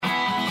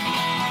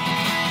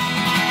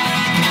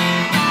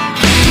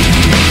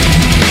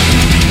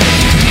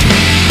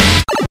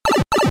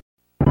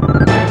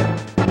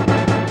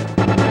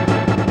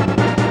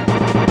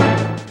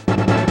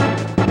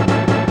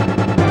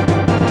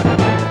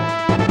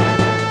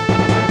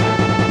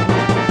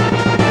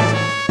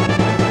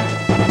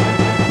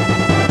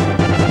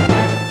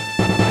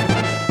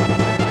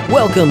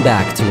Welcome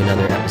back to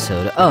another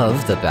episode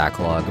of the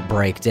Backlog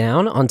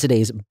Breakdown. On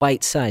today's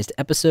bite-sized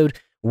episode,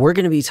 we're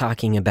going to be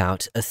talking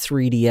about a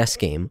 3DS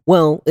game.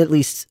 Well, at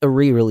least a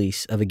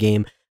re-release of a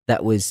game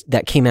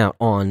that came out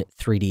on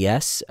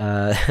 3DS.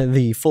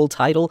 The full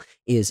title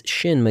is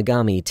Shin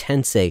Megami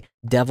Tensei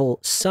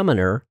Devil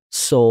Summoner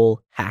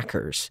Soul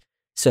Hackers.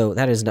 So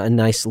that is a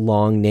nice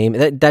long name.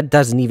 That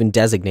doesn't even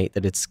designate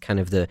that it's kind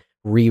of the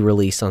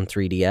re-release on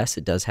 3DS.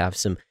 It does have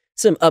some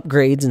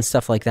upgrades and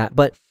stuff like that.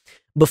 But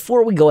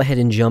before we go ahead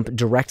and jump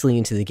directly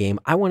into the game,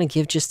 I want to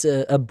give just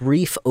a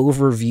brief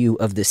overview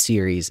of the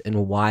series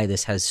and why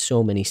this has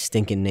so many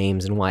stinking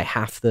names and why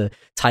half the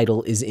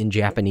title is in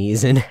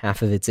Japanese and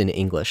half of it's in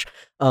English.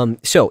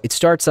 So it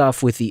starts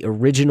off with the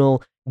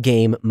original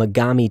game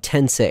Megami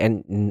Tensei,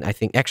 and I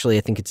think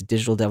it's a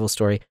Digital Devil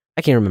Story.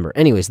 I can't remember.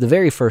 Anyways, the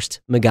very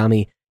first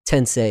Megami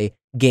Tensei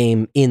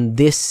game in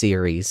this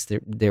series,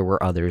 there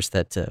were others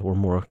that were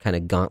more kind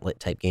of gauntlet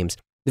type games.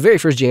 The very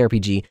first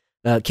JRPG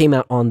came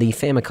out on the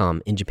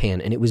Famicom in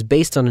Japan, and it was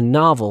based on a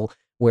novel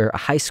where a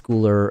high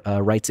schooler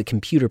writes a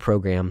computer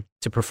program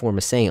to perform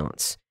a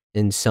seance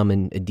and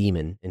summon a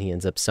demon, and he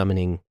ends up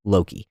summoning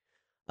Loki.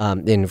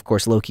 And of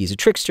course, Loki is a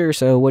trickster,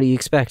 so what do you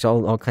expect?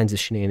 All kinds of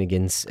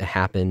shenanigans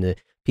happen.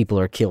 People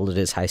are killed at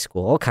his high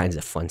school, all kinds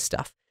of fun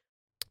stuff.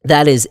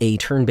 That is a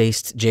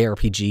turn-based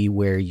JRPG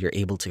where you're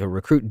able to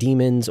recruit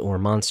demons or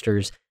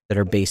monsters that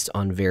are based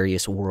on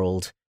various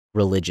world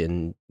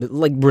religion,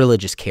 like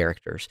religious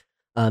characters.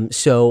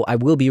 So I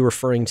will be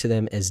referring to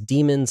them as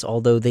demons,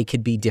 although they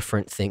could be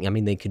different things. I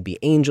mean, they could be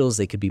angels,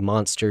 they could be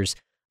monsters,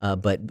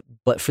 but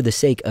for the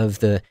sake of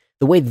the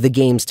way the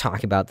games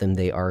talk about them,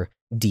 they are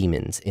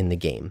demons in the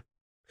game.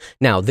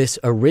 Now, this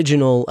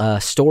original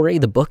story,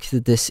 the book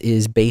that this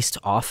is based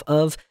off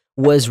of,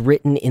 was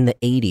written in the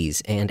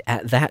 80s, and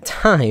at that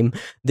time,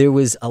 there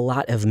was a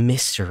lot of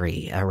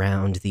mystery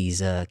around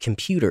these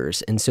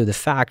computers, and so the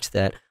fact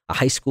that a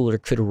high schooler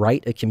could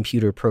write a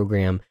computer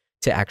program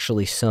to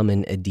actually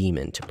summon a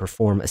demon, to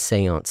perform a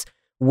seance,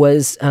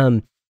 was,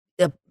 I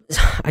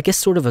guess,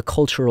 sort of a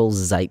cultural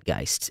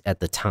zeitgeist at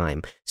the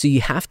time. So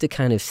you have to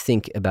kind of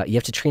you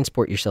have to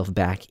transport yourself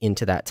back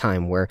into that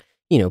time where,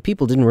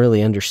 people didn't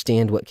really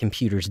understand what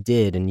computers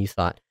did, and you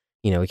thought,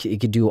 it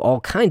could do all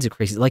kinds of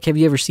crazy. Like, have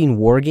you ever seen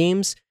war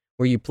games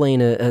where you're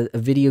playing a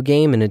video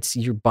game and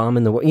you're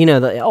bombing the war?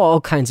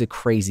 All kinds of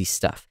crazy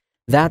stuff.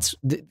 That's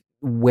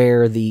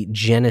where the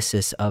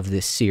genesis of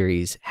this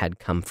series had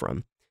come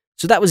from.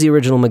 So that was the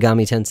original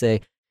Megami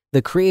Tensei.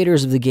 The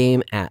creators of the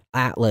game at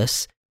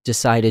Atlus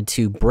decided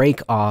to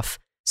break off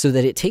so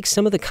that it takes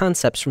some of the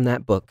concepts from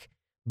that book,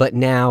 but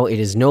now it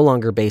is no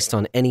longer based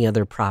on any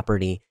other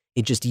property.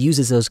 It just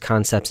uses those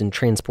concepts and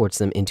transports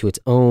them into its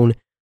own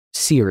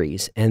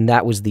series, and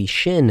that was the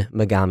Shin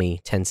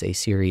Megami Tensei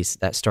series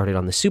that started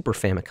on the Super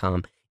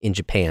Famicom in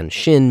Japan.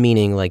 Shin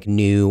meaning like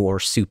new or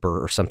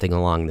super or something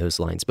along those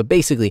lines. But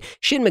basically,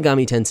 Shin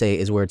Megami Tensei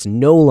is where it's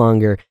no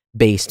longer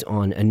based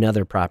on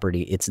another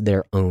property. It's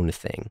their own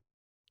thing.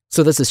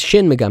 So this is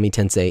Shin Megami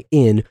Tensei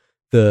in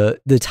the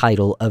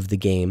title of the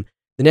game.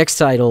 The next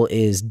title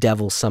is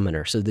Devil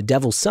Summoner. So the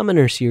Devil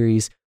Summoner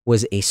series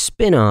was a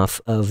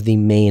spin-off of the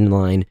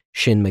mainline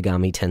Shin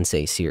Megami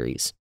Tensei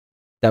series.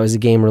 That was a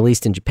game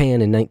released in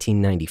Japan in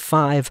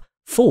 1995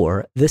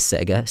 for the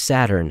Sega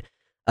Saturn.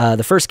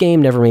 The first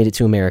game never made it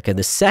to America.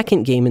 The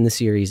second game in the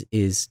series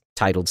is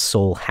titled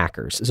Soul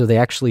Hackers. So they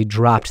actually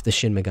dropped the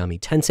Shin Megami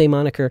Tensei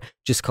moniker,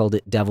 just called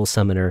it Devil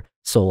Summoner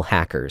Soul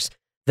Hackers.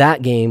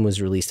 That game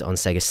was released on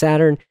Sega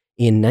Saturn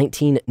in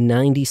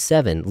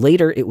 1997.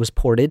 Later, it was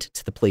ported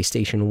to the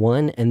PlayStation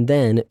 1 and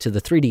then to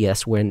the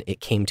 3DS when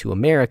it came to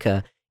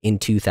America in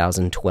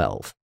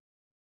 2012.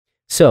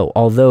 So,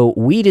 although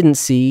we didn't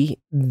see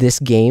this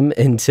game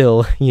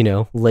until,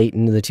 late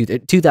into the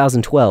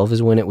 2012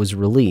 is when it was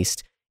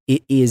released,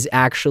 it is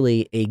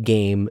actually a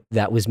game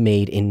that was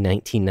made in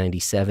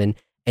 1997,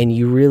 and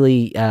you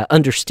really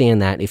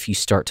understand that if you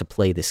start to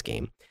play this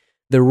game.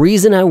 The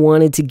reason I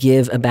wanted to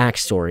give a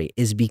backstory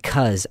is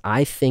because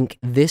I think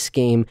this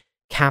game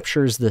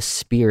captures the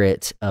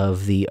spirit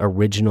of the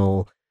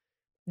original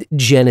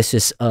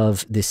genesis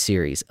of this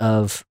series,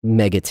 of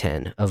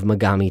Megaten, of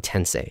Megami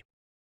Tensei.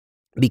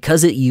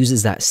 Because it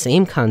uses that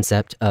same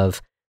concept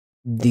of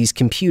these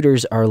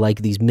computers are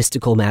like these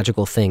mystical,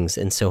 magical things.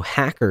 And so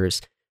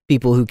hackers,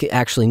 people who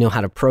actually know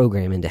how to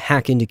program and to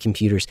hack into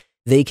computers,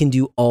 they can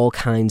do all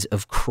kinds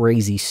of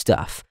crazy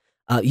stuff.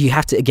 You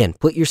have to, again,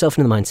 put yourself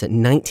in the mindset.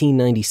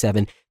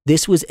 1997,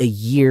 this was a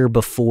year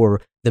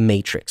before The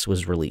Matrix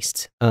was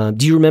released.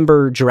 Do you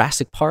remember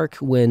Jurassic Park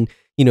when,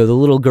 the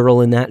little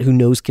girl in that who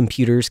knows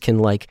computers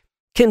can,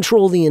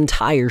 control the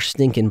entire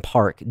stinking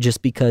park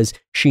just because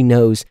she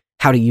knows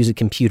how to use a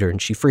computer, and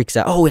she freaks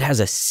out. Oh, it has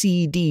a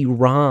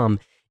CD-ROM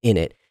in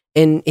it.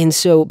 And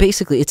so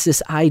basically it's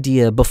this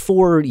idea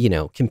before,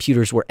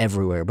 computers were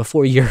everywhere,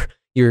 before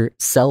your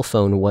cell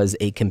phone was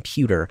a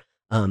computer.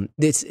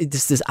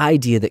 It's this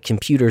idea that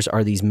computers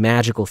are these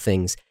magical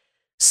things.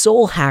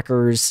 Soul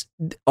hackers,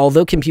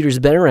 although computers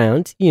have been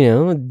around,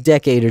 a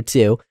decade or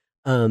two,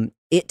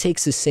 it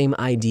takes the same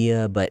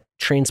idea but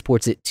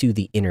transports it to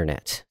the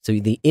internet. So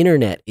the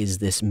internet is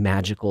this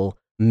magical,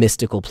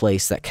 mystical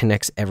place that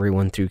connects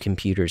everyone through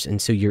computers.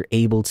 And so you're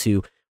able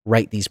to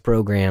write these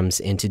programs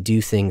and to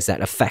do things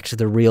that affect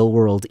the real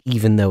world,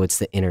 even though it's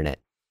the internet.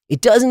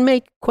 It doesn't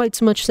make quite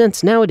so much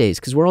sense nowadays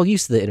because we're all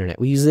used to the internet.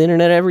 We use the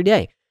internet every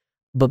day.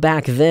 But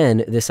back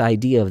then, this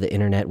idea of the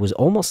internet was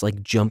almost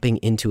like jumping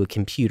into a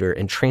computer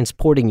and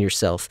transporting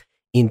yourself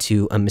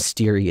into a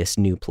mysterious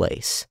new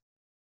place.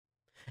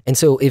 And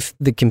so if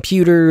the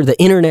computer,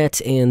 the internet,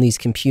 and these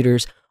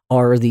computers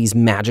are these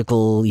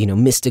magical,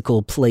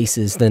 mystical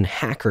places, then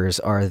hackers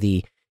are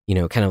the,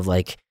 kind of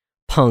like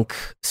punk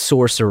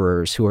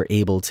sorcerers who are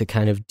able to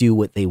kind of do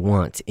what they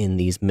want in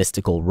these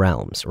mystical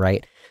realms,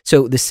 right?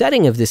 So the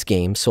setting of this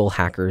game, Soul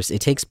Hackers,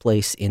 it takes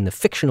place in the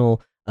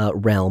fictional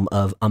realm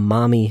of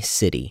Amami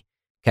City.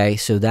 Okay,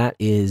 so that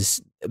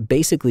is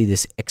basically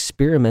this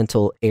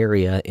experimental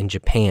area in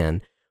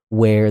Japan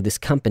where this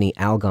company,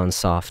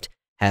 Algonsoft,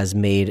 has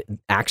made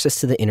access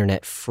to the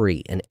internet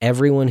free, and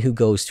everyone who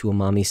goes to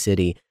Amami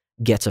City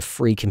gets a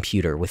free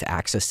computer with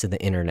access to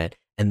the internet.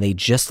 And they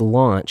just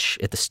launch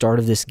at the start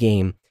of this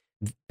game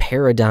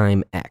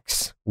Paradigm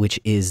X, which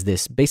is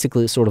this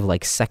basically sort of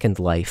like Second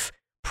Life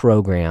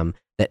program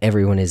that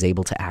everyone is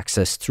able to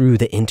access through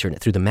the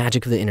internet, through the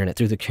magic of the internet,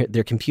 through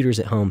their computers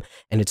at home,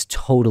 and it's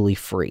totally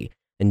free.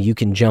 And you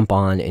can jump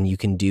on and you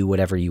can do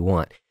whatever you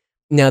want.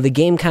 Now, the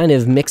game kind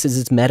of mixes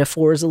its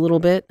metaphors a little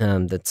bit.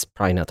 That's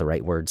probably not the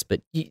right words,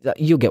 but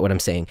you'll get what I'm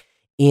saying.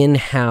 In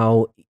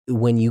how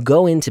when you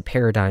go into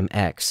Paradigm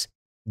X,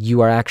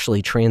 you are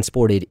actually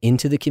transported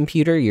into the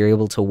computer. You're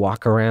able to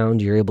walk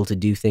around. You're able to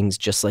do things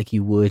just like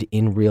you would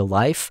in real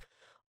life.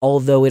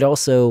 Although it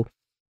also,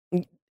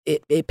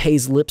 it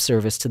pays lip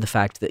service to the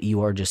fact that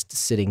you are just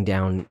sitting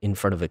down in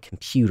front of a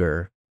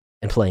computer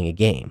and playing a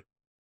game.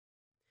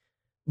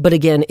 But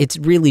again, it's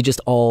really just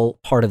all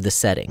part of the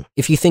setting.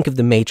 If you think of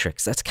the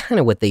Matrix, that's kind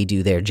of what they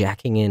do there,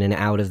 jacking in and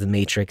out of the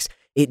Matrix.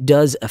 It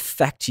does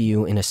affect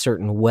you in a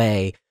certain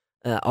way,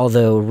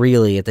 although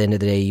really, at the end of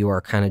the day, you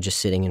are kind of just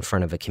sitting in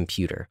front of a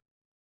computer.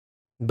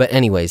 But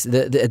anyways,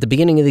 at the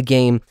beginning of the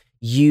game,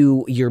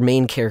 your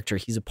main character,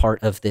 he's a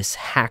part of this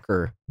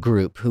hacker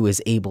group who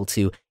is able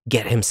to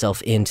get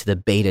himself into the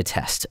beta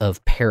test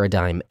of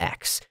Paradigm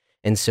X.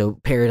 And so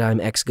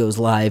Paradigm X goes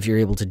live, you're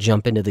able to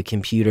jump into the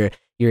computer,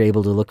 you're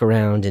able to look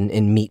around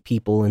and meet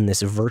people in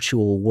this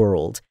virtual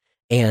world.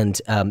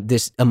 And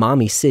this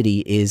Amami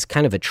City is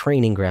kind of a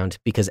training ground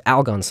because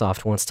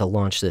Algonsoft wants to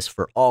launch this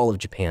for all of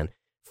Japan.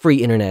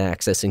 Free internet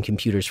access and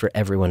computers for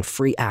everyone,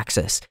 free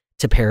access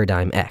to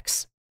Paradigm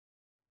X.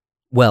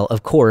 Well,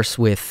 of course,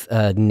 with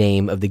the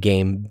name of the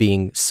game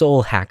being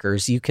Soul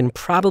Hackers, you can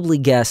probably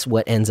guess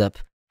what ends up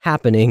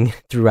happening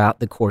throughout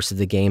the course of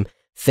the game.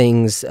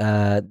 Things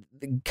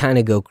kind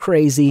of go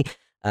crazy.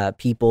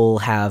 People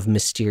have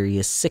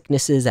mysterious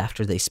sicknesses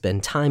after they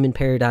spend time in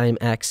Paradigm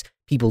X.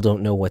 People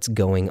don't know what's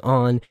going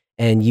on.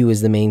 And you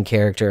as the main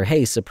character,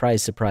 hey,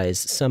 surprise, surprise,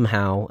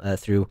 somehow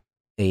through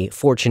a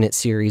fortunate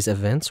series of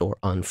events, or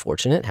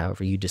unfortunate,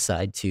 however you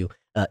decide to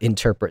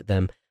interpret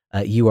them,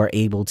 you are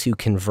able to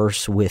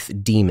converse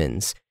with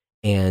demons.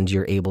 And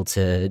you're able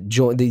to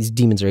join, these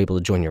demons are able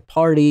to join your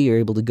party. You're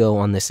able to go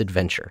on this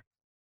adventure.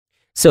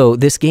 So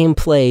this game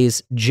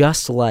plays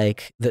just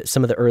like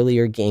some of the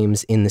earlier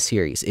games in the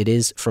series. It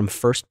is from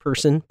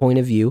first-person point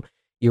of view.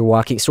 You're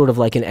walking sort of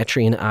like an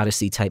Etrian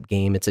Odyssey type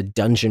game. It's a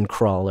dungeon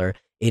crawler.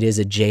 It is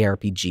a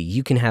JRPG.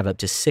 You can have up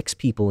to 6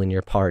 people in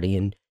your party,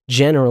 and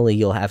generally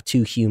you'll have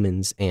 2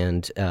 humans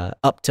and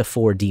up to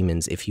 4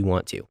 demons if you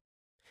want to.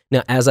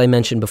 Now, as I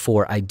mentioned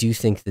before, I do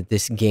think that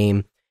this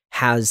game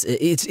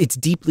it's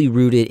deeply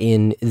rooted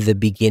in the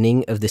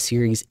beginning of the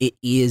series. It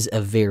is a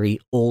very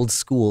old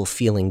school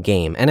feeling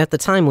game. And at the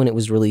time when it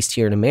was released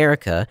here in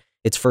America,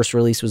 its first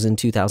release was in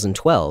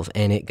 2012,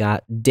 and it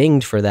got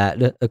dinged for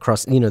that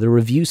across, the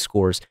review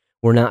scores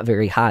were not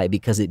very high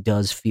because it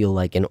does feel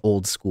like an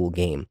old school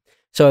game.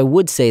 So I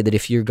would say that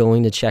if you're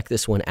going to check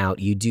this one out,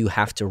 you do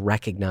have to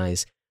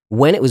recognize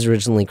when it was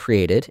originally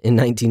created in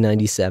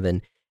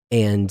 1997,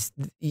 and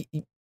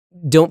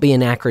don't be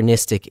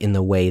anachronistic in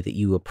the way that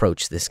you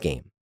approach this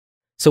game.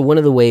 So one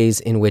of the ways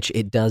in which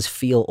it does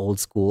feel old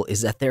school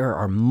is that there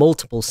are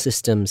multiple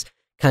systems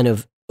kind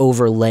of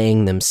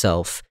overlaying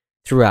themselves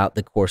throughout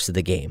the course of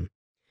the game.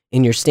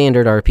 In your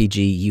standard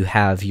RPG, you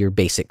have your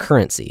basic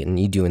currency, and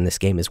you do in this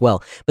game as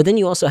well. But then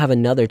you also have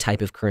another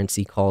type of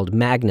currency called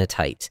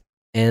magnetite.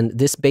 And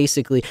this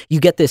basically, you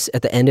get this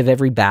at the end of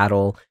every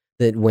battle,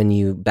 that when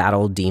you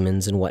battle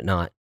demons and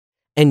whatnot.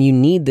 And you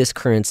need this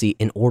currency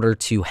in order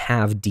to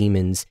have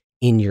demons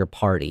in your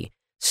party.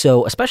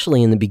 So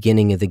especially in the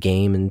beginning of the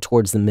game and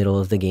towards the middle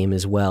of the game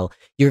as well,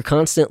 you're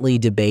constantly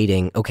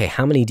debating, okay,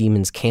 how many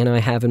demons can I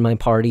have in my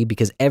party?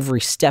 Because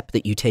every step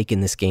that you take in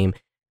this game,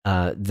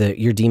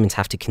 your demons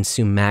have to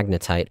consume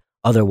magnetite.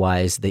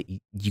 Otherwise,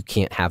 you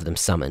can't have them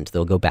summoned.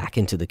 They'll go back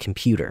into the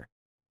computer.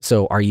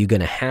 So are you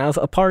going to have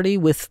a party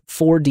with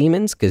 4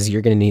 demons? Because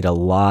you're going to need a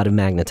lot of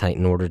magnetite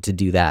in order to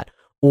do that.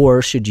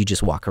 Or should you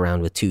just walk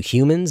around with 2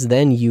 humans?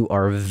 Then you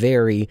are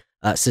very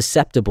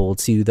susceptible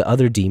to the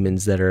other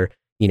demons that are,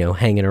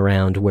 hanging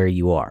around where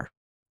you are.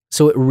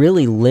 So it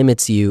really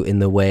limits you in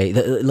the way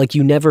that, like,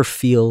 you never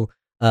feel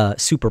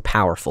super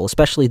powerful,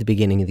 especially at the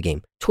beginning of the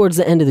game. Towards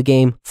the end of the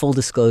game, full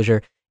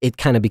disclosure, it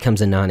kind of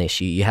becomes a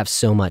non-issue. You have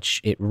so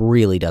much, it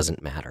really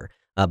doesn't matter.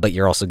 But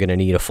you're also going to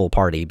need a full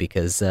party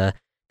because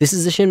this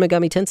is a Shin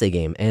Megami Tensei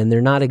game, and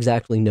they're not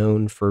exactly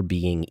known for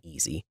being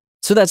easy.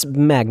 So that's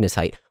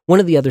Magnetite.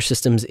 One of the other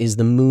systems is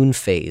the moon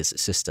phase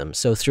system.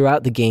 So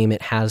throughout the game,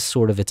 it has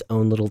sort of its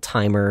own little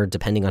timer,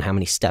 depending on how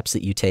many steps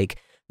that you take.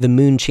 The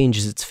moon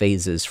changes its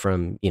phases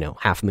from,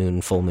 half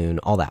moon, full moon,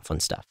 all that fun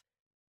stuff.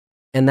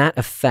 And that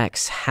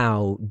affects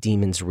how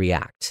demons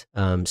react.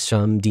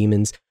 Some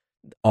demons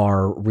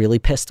are really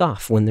pissed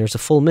off when there's a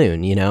full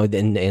moon,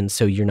 and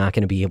so you're not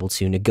going to be able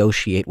to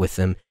negotiate with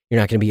them. You're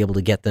not going to be able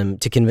to get them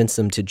to convince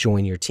them to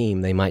join your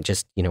team. They might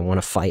just,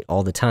 want to fight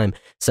all the time.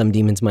 Some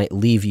demons might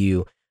leave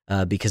you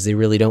because they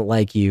really don't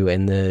like you,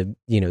 and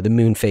the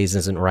moon phase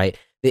isn't right.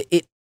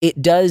 It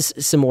does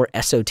some more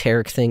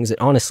esoteric things that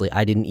honestly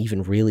I didn't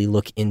even really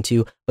look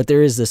into, but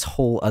there is this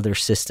whole other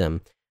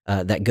system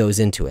that goes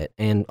into it.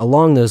 And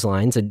along those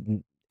lines,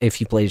 if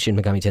you played a Shin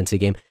Megami Tensei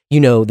game, you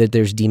know that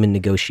there's demon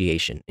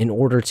negotiation. In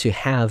order to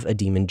have a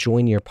demon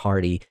join your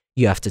party,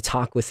 you have to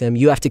talk with them.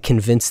 You have to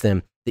convince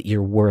them that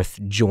you're worth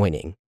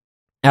joining.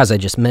 As I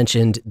just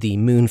mentioned, the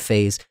moon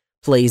phase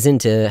plays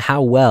into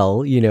how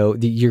well,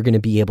 you're going to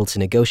be able to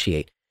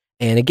negotiate.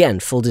 And again,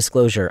 full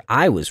disclosure,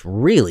 I was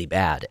really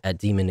bad at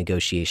demon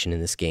negotiation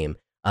in this game.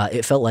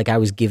 It felt like I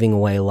was giving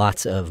away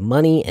lots of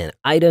money and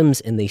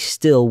items, and they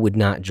still would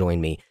not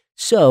join me.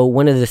 So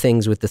one of the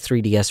things with the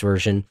 3DS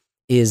version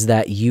is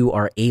that you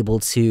are able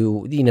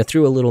to,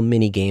 through a little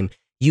mini game,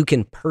 you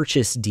can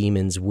purchase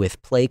demons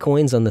with play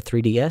coins on the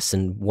 3DS.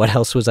 And what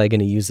else was I going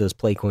to use those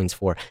play coins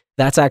for?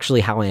 That's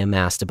actually how I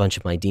amassed a bunch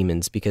of my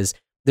demons, because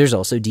there's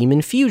also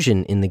demon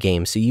fusion in the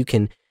game. So you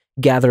can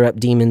gather up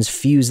demons,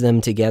 fuse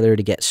them together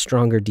to get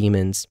stronger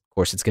demons. Of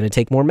course, it's going to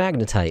take more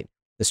magnetite.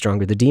 The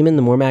stronger the demon,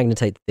 the more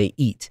magnetite they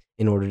eat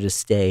in order to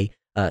stay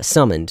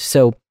summoned.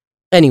 So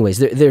anyways,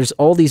 there's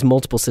all these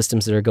multiple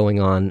systems that are going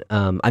on.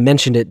 I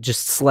mentioned it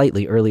just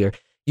slightly earlier.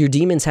 Your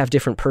demons have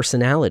different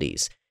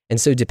personalities. And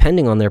so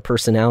depending on their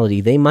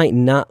personality, they might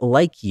not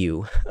like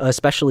you,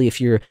 especially if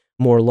you're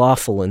more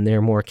lawful and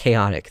they're more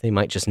chaotic. They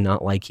might just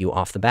not like you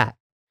off the bat.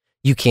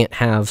 You can't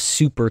have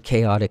super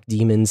chaotic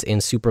demons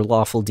and super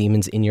lawful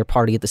demons in your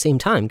party at the same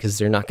time because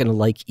they're not going to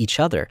like each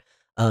other.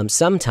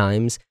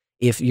 Sometimes,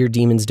 if your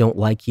demons don't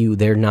like you,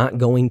 they're not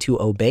going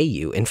to obey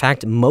you. In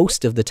fact,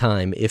 most of the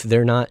time, if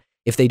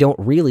they don't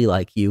really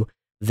like you,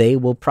 they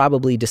will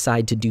probably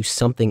decide to do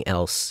something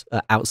else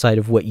outside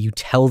of what you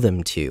tell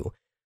them to.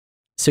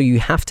 So you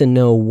have to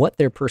know what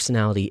their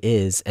personality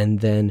is and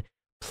then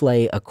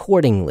play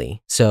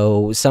accordingly.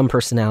 So some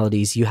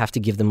personalities, you have to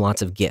give them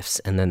lots of gifts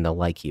and then they'll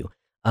like you.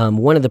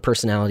 One of the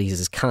personalities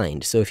is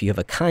kind. So if you have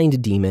a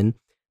kind demon,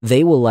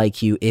 they will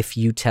like you if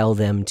you tell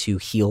them to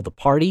heal the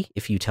party,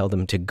 if you tell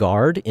them to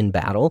guard in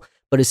battle.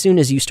 But as soon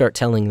as you start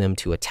telling them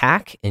to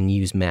attack and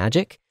use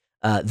magic,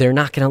 they're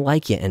not going to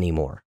like you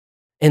anymore.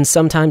 And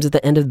sometimes at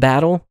the end of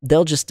battle,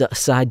 they'll just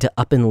decide to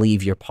up and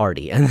leave your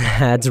party. And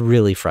that's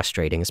really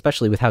frustrating,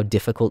 especially with how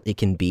difficult it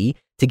can be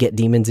to get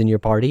demons in your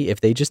party.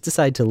 If they just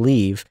decide to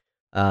leave,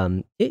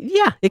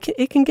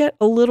 it can get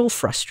a little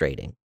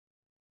frustrating.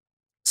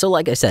 So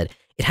like I said,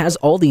 it has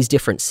all these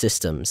different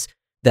systems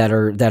that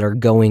are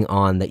going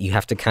on that you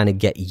have to kind of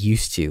get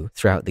used to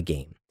throughout the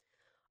game.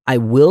 I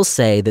will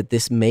say that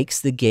this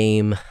makes the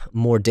game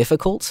more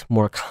difficult,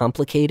 more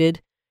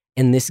complicated.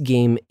 And this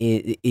game,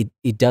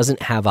 it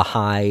doesn't have a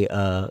high,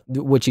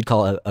 what you'd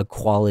call a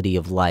quality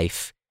of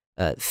life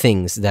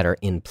things that are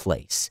in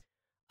place.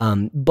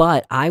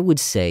 But I would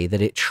say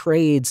that it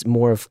trades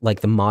more of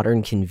like the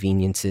modern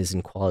conveniences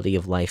and quality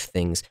of life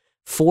things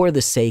for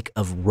the sake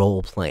of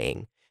role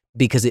playing,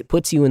 because it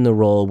puts you in the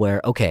role where,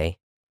 okay,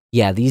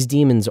 yeah, these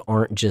demons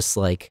aren't just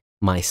like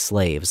my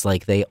slaves,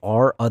 like they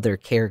are other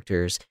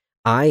characters.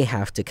 I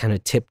have to kind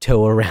of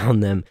tiptoe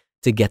around them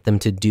to get them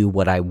to do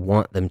what I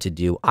want them to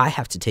do. I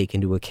have to take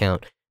into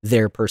account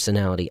their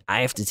personality.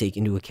 I have to take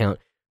into account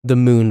the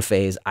moon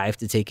phase. I have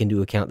to take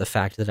into account the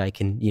fact that I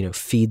can,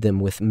 feed them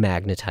with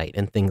magnetite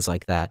and things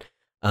like that.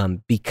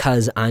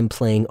 Because I'm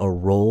playing a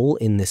role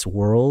in this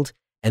world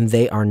and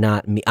they are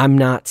not me. I'm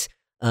not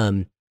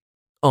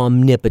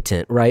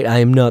omnipotent, right? I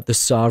am not the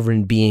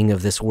sovereign being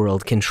of this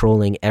world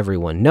controlling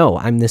everyone. No,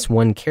 I'm this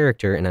one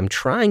character and I'm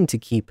trying to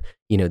keep,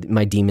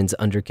 my demons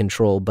under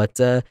control. But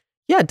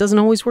it doesn't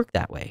always work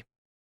that way.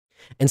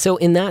 And so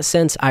in that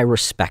sense, I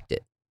respect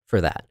it for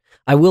that.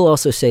 I will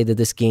also say that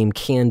this game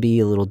can be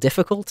a little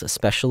difficult,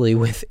 especially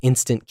with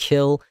instant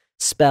kill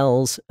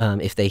spells.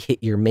 If they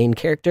hit your main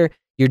character,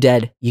 you're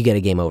dead, you get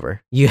a game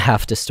over. You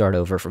have to start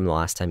over from the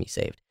last time you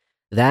saved.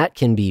 That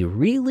can be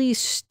really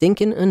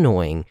stinking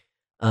annoying,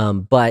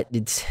 but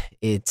it's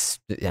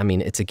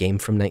a game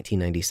from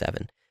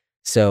 1997.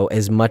 So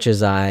as much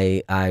as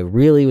I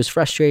really was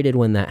frustrated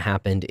when that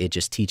happened, it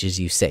just teaches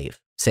you save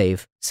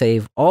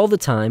all the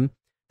time.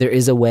 There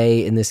is a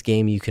way in this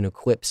game you can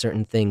equip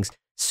certain things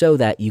so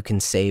that you can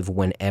save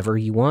whenever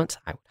you want.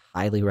 I would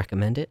highly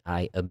recommend it.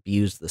 I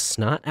abused the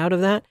snot out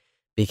of that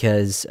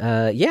because,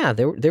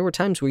 there were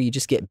times where you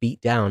just get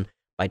beat down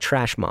by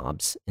trash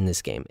mobs in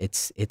this game.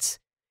 It's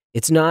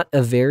not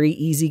a very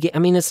easy game. I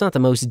mean, it's not the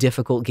most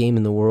difficult game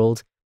in the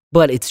world,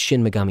 but it's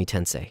Shin Megami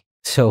Tensei,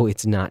 so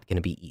it's not going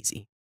to be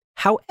easy.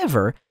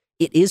 However,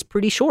 it is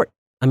pretty short.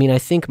 I mean, I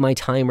think my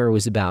timer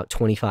was about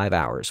 25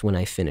 hours when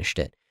I finished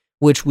it,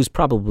 which was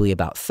probably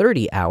about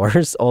 30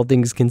 hours, all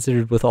things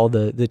considered, with all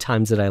the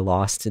times that I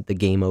lost at the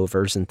game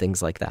overs and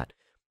things like that.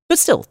 But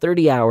still,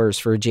 30 hours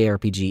for a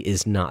JRPG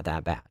is not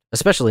that bad,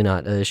 especially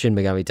not a Shin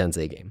Megami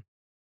Tensei game.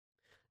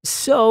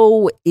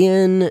 So,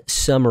 in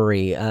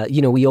summary,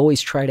 we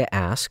always try to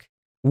ask,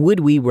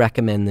 would we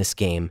recommend this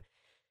game?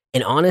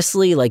 And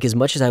honestly, like, as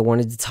much as I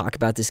wanted to talk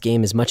about this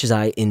game, as much as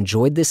I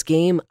enjoyed this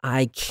game,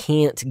 I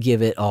can't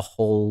give it a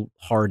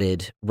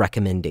wholehearted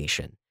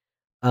recommendation.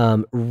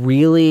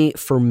 Really,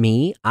 for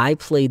me, I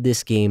played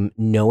this game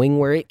knowing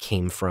where it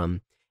came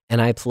from,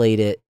 and I played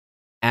it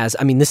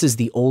this is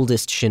the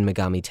oldest Shin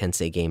Megami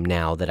Tensei game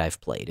now that I've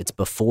played. It's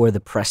before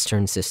the press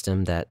turn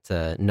system that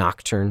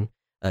Nocturne,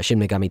 Shin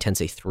Megami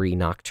Tensei 3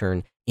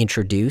 Nocturne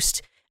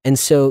introduced. And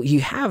so you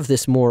have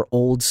this more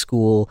old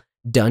school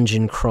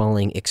dungeon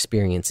crawling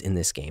experience in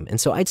this game. And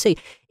so I'd say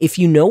if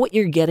you know what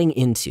you're getting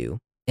into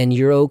and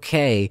you're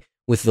okay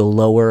with the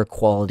lower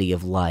quality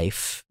of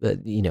life,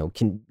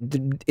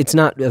 it's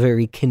not a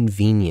very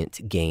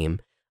convenient game,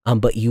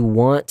 but you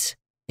want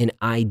an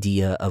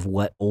idea of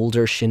what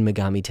older Shin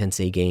Megami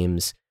Tensei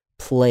games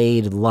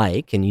played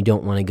like, and you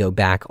don't want to go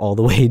back all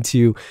the way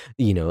to,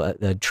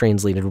 a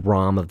translated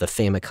ROM of the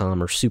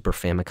Famicom or Super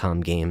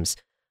Famicom games,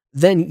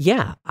 then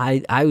yeah,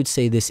 I would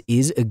say this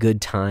is a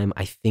good time.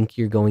 I think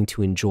you're going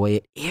to enjoy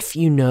it if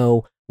you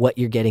know what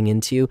you're getting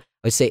into.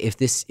 I would say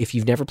if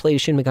you've never played a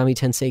Shin Megami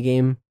Tensei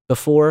game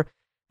before,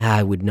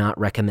 I would not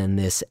recommend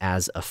this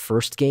as a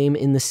first game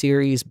in the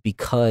series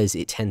because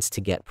it tends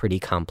to get pretty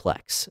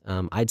complex.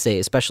 I'd say,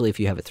 especially if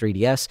you have a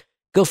 3DS,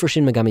 go for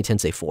Shin Megami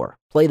Tensei 4.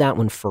 Play that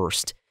one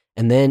first.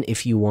 And then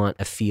if you want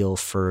a feel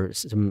for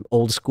some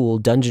old school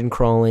dungeon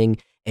crawling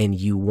and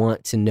you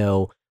want to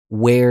know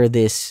where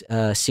this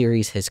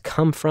series has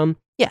come from,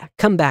 yeah,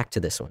 come back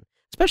to this one.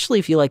 Especially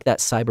if you like that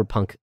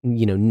cyberpunk,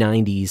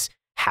 90s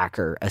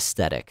hacker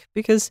aesthetic,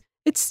 because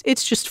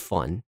it's just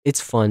fun. It's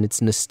fun. It's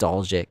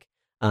nostalgic.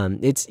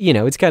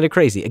 It's kind of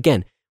crazy.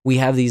 Again, we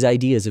have these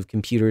ideas of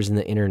computers and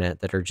the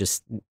internet that are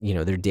just,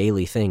 they're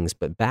daily things.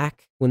 But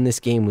back when this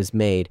game was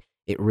made,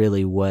 it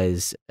really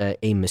was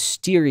a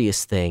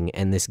mysterious thing,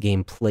 and this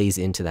game plays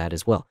into that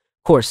as well.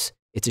 Of course,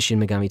 it's a Shin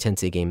Megami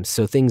Tensei game,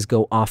 so things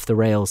go off the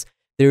rails.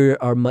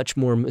 There are much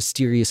more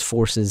mysterious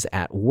forces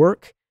at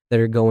work that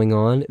are going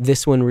on.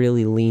 This one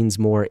really leans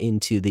more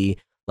into the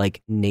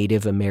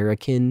Native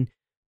American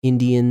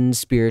Indian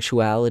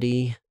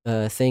spirituality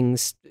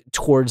things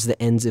towards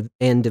the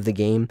end of the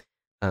game.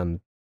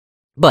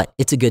 But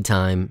it's a good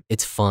time.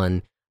 It's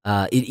fun.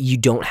 You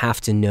don't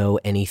have to know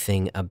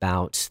anything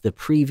about the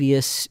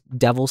previous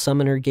Devil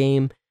Summoner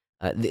game.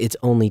 It's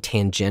only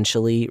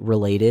tangentially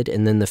related.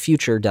 And then the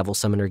future Devil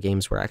Summoner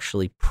games were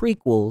actually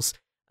prequels,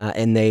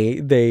 and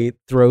they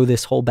throw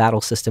this whole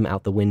battle system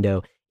out the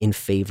window in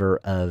favor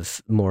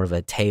of more of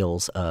a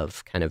Tales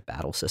of kind of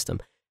battle system.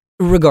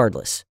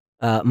 Regardless,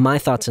 my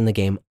thoughts on the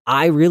game,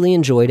 I really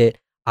enjoyed it.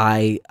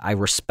 I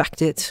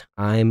respect it.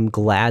 I'm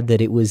glad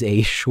that it was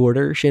a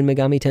shorter Shin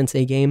Megami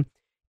Tensei game.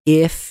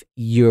 If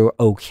you're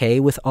okay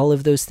with all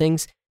of those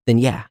things, then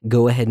yeah,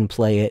 go ahead and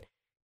play it,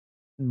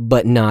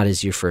 but not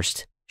as your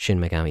first Shin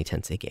Megami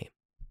Tensei game.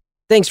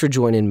 Thanks for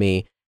joining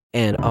me,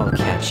 and I'll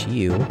catch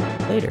you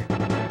later.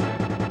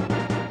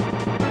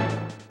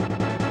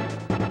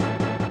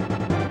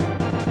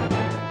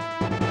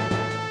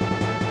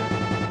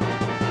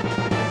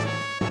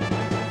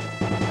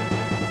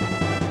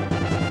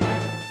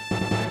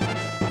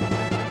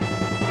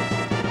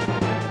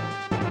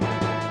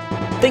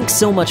 Thanks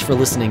so much for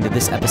listening to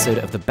this episode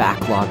of The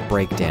Backlog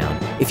Breakdown.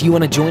 If you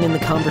want to join in the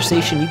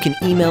conversation, you can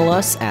email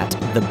us at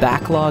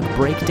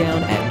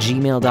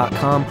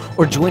thebacklog.breakdown@gmail.com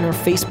or join our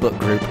Facebook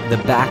group, The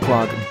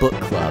Backlog Book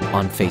Club,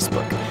 on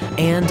Facebook.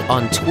 And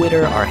on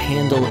Twitter, our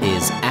handle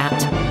is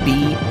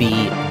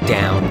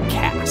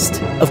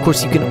 @BBDownCast. Of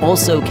course, you can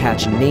also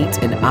catch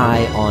Nate and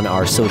I on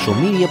our social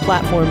media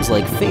platforms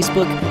like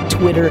Facebook,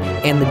 Twitter,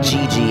 and the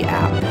GG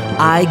app.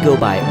 I go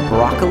by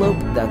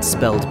Broccolope, that's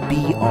spelled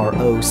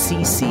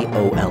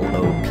BROCCOLOPE,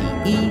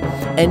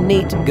 and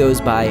Nate goes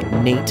by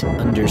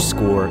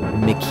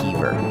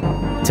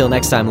Nate_McKeever. Till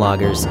next time,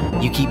 loggers,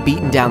 you keep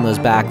beating down those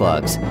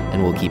backlogs,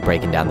 and we'll keep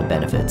breaking down the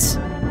benefits.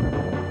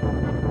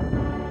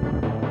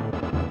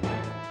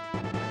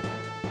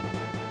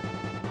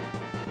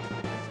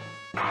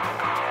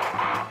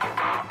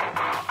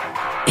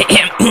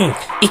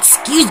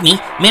 Excuse me,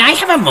 may I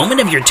have a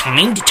moment of your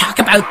time to talk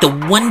about the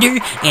wonder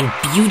and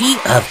beauty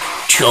of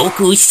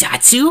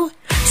tokusatsu?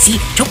 See,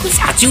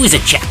 tokusatsu is a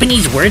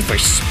Japanese word for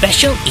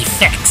special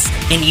effects,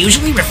 and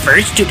usually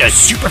refers to the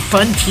super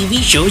fun TV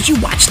shows you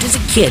watched as a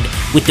kid,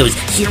 with those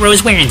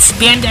heroes wearing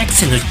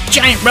spandex and those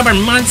giant rubber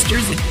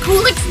monsters and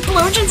cool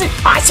explosions and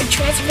awesome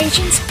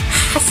transformations.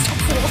 So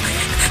cool.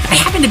 I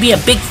happen to be a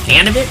big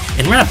fan of it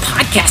and run a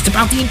podcast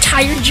about the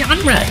entire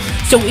genre.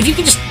 So if you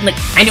could just,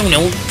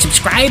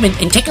 subscribe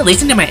and take a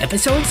listen to my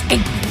episodes,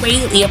 I'd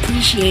greatly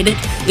appreciate it.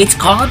 It's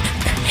called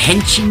the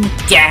Henshin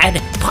Dad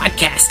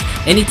Podcast,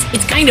 and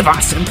it's kind of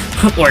awesome,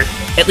 or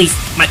at least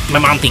my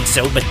mom thinks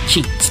so, but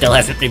she still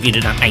hasn't reviewed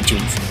it on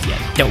iTunes yet.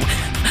 No.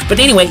 But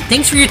anyway,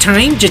 thanks for your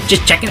time.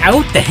 Just check it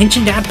out, the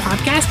Henshin Dad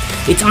Podcast.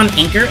 It's on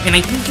Anchor, and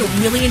I think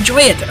you'll really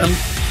enjoy it.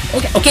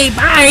 Okay,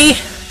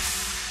 bye!